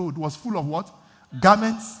the road was full of what?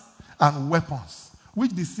 Garments and weapons,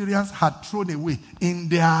 which the Syrians had thrown away in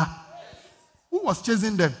their... Who was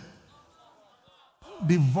chasing them?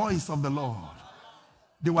 The voice of the Lord.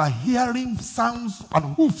 They were hearing sounds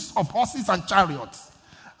and hoofs of horses and chariots,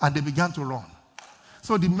 and they began to run.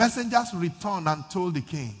 So the messengers returned and told the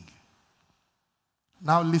king.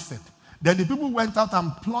 Now listen. Then the people went out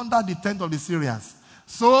and plundered the tent of the Syrians.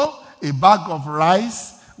 So a bag of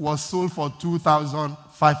rice was sold for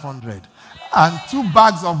 2,500. And 2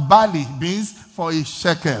 bags of barley beans for a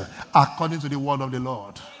shekel, according to the word of the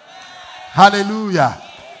Lord. Hallelujah.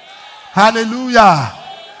 Hallelujah.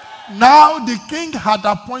 Now the king had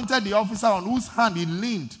appointed the officer on whose hand he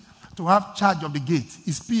leaned to have charge of the gate.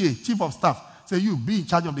 His PA, chief of staff, said, you be in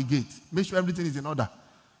charge of the gate. Make sure everything is in order.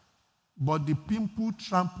 But the people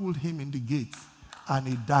trampled him in the gate, and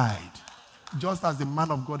he died. Just as the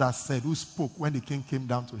man of God has said, who spoke when the king came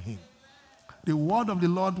down to him. The word of the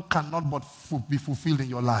Lord cannot but be fulfilled in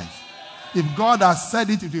your life. If God has said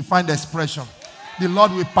it, it will find expression. The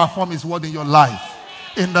Lord will perform his word in your life.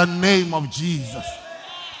 In the name of Jesus.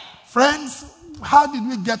 Friends, how did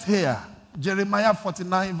we get here? Jeremiah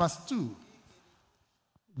 49 verse 2.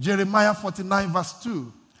 Jeremiah 49 verse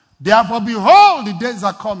 2. Therefore, behold, the days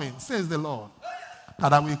are coming, says the Lord,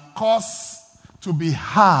 that I will cause to be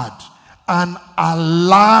heard an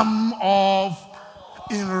alarm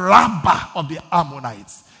in Rabbah of the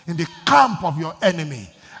Ammonites, in the camp of your enemy.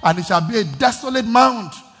 And it shall be a desolate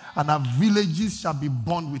mount, and our villages shall be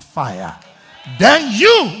burned with fire. Then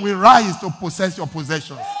you will rise to possess your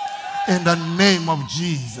possessions in the name of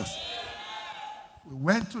Jesus. We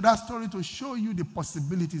went to that story to show you the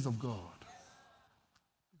possibilities of God.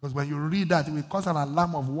 Because when you read that, it will cause an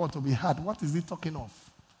alarm of war to be heard. What is it talking of?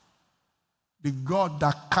 The God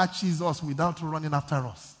that catches us without running after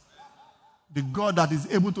us. The God that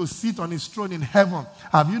is able to sit on his throne in heaven.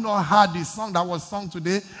 Have you not heard the song that was sung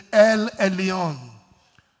today? El Elyon.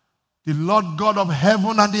 The Lord God of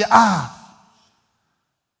heaven and the earth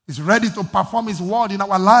is ready to perform his word in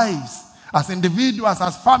our lives. As individuals,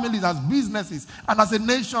 as families, as businesses, and as a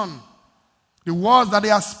nation. The words that he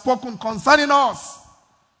has spoken concerning us.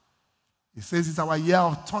 He says it's our year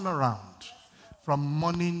of turnaround. From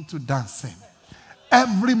mourning to dancing.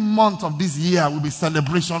 Every month of this year will be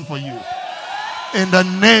celebration for you. In the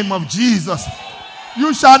name of Jesus.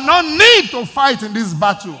 You shall not need to fight in this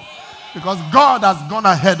battle. Because God has gone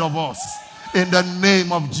ahead of us. In the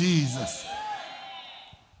name of Jesus.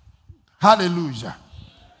 Hallelujah.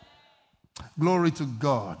 Glory to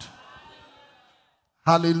God.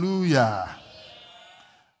 Hallelujah.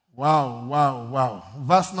 Wow, wow, wow.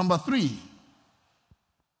 Verse number 3.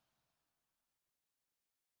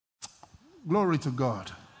 Glory to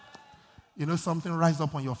God. You know something? Rise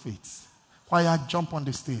up on your feet. Choir, jump on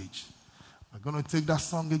the stage. We're going to take that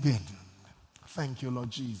song again. Thank you,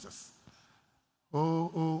 Lord Jesus.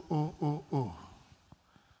 Oh, oh, oh, oh, oh.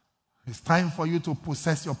 It's time for you to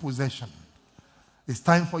possess your possession. It's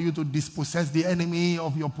time for you to dispossess the enemy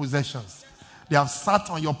of your possessions. They have sat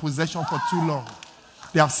on your possession for too long.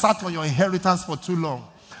 They have sat on your inheritance for too long.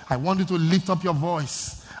 I want you to lift up your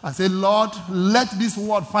voice and say, Lord, let this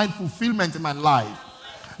word find fulfillment in my life.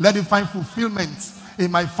 Let it find fulfillment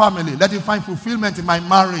in my family. Let it find fulfillment in my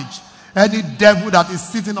marriage. Any devil that is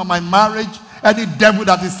sitting on my marriage, any devil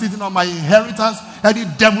that is sitting on my inheritance, any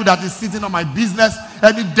devil that is sitting on my business,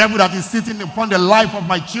 any devil that is sitting upon the life of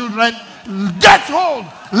my children, get hold.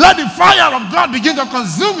 Let the fire of God begin to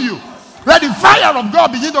consume you. Let the fire of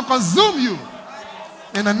God begin to consume you.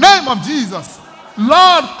 In the name of Jesus.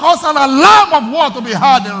 Lord, cause an alarm of war to be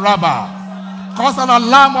heard in Rabbah. Cause an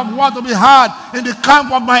alarm of war to be heard in the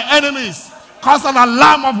camp of my enemies. Cause an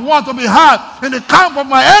alarm of war to be heard in the camp of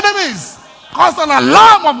my enemies. Cause an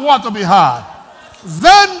alarm of war to be heard.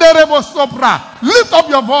 Zenderebo sopra. Lift up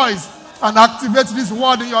your voice and activate this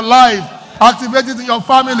word in your life. Activate it in your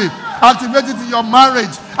family. Activate it in your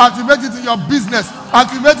marriage. Activate it in your business.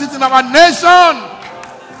 Activate it in our nation.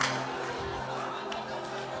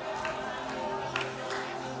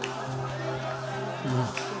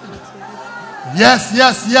 Yes,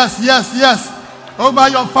 yes, yes, yes, yes. Over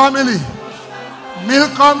your family.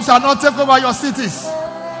 Milcom shall not take over your cities.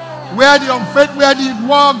 Where the unfaithful, where the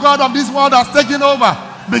war God of this world has taken over,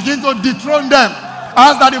 begin to dethrone them.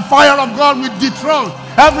 Ask that the fire of God will dethrone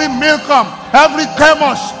every Milcom, every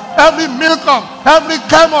Chemosh, every Milcom, every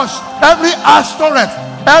Chemosh, every Ashtoreth,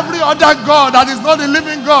 every other God that is not the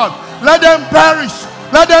living God. Let them perish.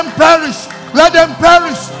 Let them perish. Let them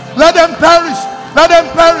perish. Let them perish. Let them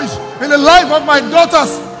perish in the life of my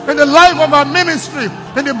daughters, in the life of our ministry,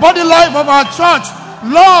 in the body life of our church.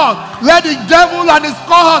 Lord, let the devil and his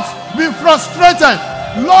cohorts be frustrated.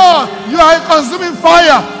 Lord, you are a consuming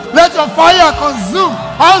fire. Let your fire consume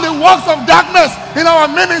all the works of darkness in our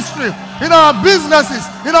ministry, in our businesses,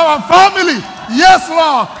 in our family. Yes,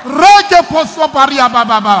 Lord.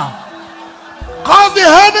 Cause the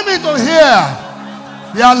enemy to hear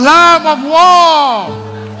the alarm of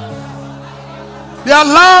war. The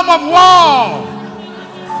alarm of war.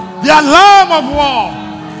 The alarm of war.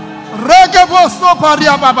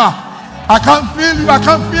 I can feel you. I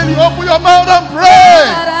can feel you. Open your mouth and pray.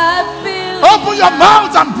 Open your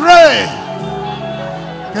mouth and pray.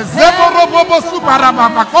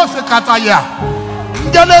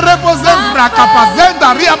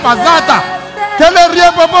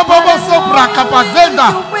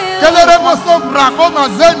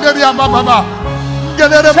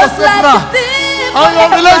 On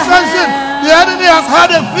your relationship, the enemy has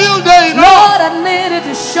had a field day. Lord, I needed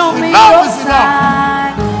to show me enough your is enough.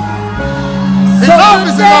 side. Enough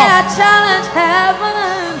is enough. I challenge heaven.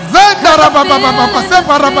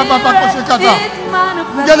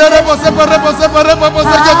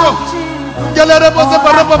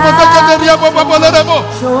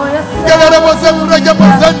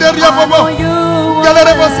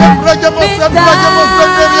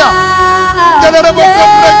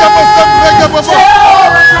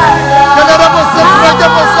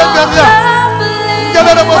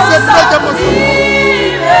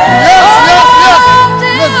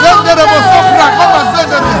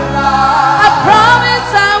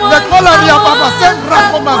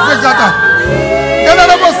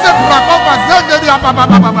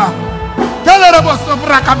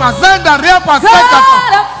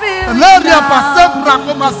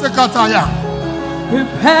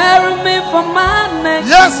 Prepare me for my next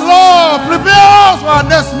move. Yes, Lord, prepare us for our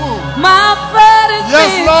next move. My faith is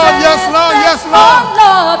yes, Lord, yes, Lord, yes, Lord. Oh,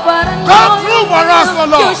 Lord, but I come through for us, oh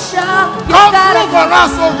Lord. Come through for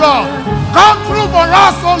us, oh God. Come through for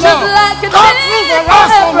us, oh Lord. Come through for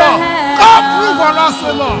us, oh Lord. Come through for us,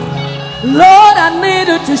 oh Lord. Lord, I need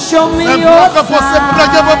you to show me your side.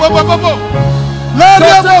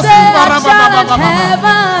 So today I challenge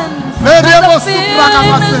heaven.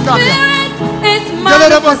 It's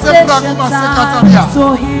manifestation time.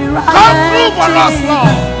 So here I am.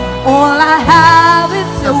 All I have is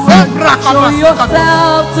your word. Show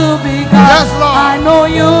yourself to be God. Yes, Lord. I know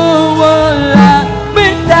you will let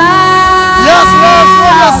me down. Yes, Lord.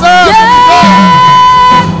 Show yourself to be God.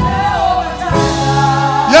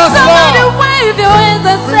 Yes, Lord. Somebody wave your hands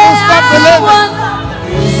and say, I want.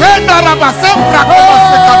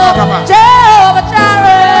 Jehovah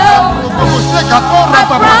Jireh. I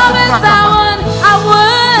promise I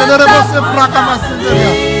would.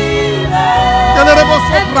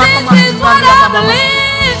 And this is what I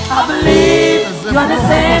believe. I believe you are the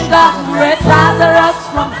same God who raised Lazarus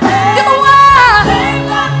from death. You are.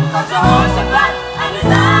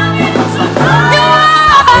 You are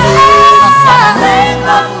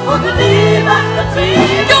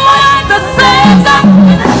the same God.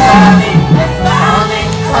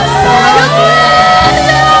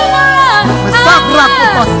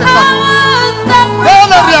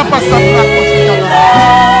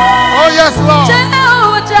 Oh yes, Lord.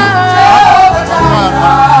 Jehovah Jireh.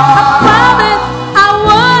 I promise I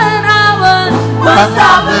would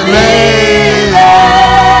stop believing.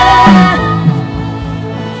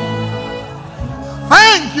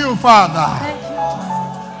 Thank you, Father. Thank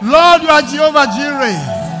you. Lord, you are Jehovah Jireh.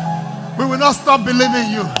 We will not stop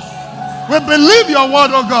believing you. We believe your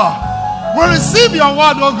word, oh God. We receive your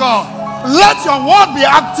word, oh God. Let your word be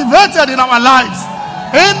activated in our lives.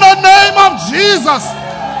 In the name of Jesus,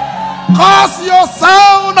 cause your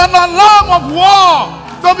sound and alarm of war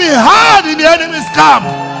to be heard in the enemy's camp.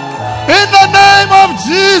 In the name of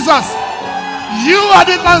Jesus, you are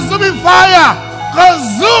the consuming fire.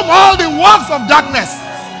 Consume all the works of darkness.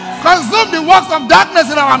 Consume the works of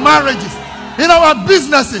darkness in our marriages, in our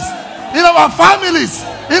businesses, in our families,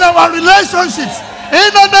 in our relationships.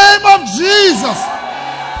 In the name of Jesus.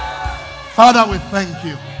 Father, we thank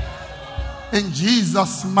you. In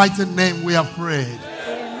Jesus' mighty name we have prayed.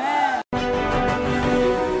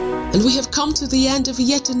 And we have come to the end of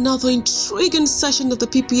yet another intriguing session of the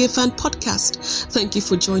PPA Fan Podcast. Thank you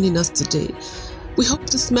for joining us today. We hope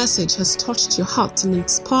this message has touched your heart and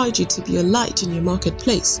inspired you to be a light in your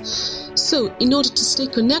marketplace. So, in order to stay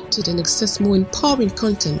connected and access more empowering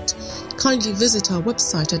content, kindly visit our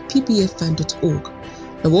website at ppafan.org.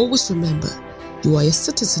 Now always remember, you are a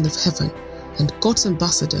citizen of heaven and God's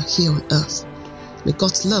ambassador here on earth. May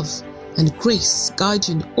God's love and grace guide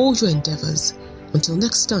you in all your endeavors. Until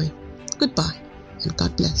next time, goodbye and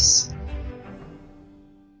God bless.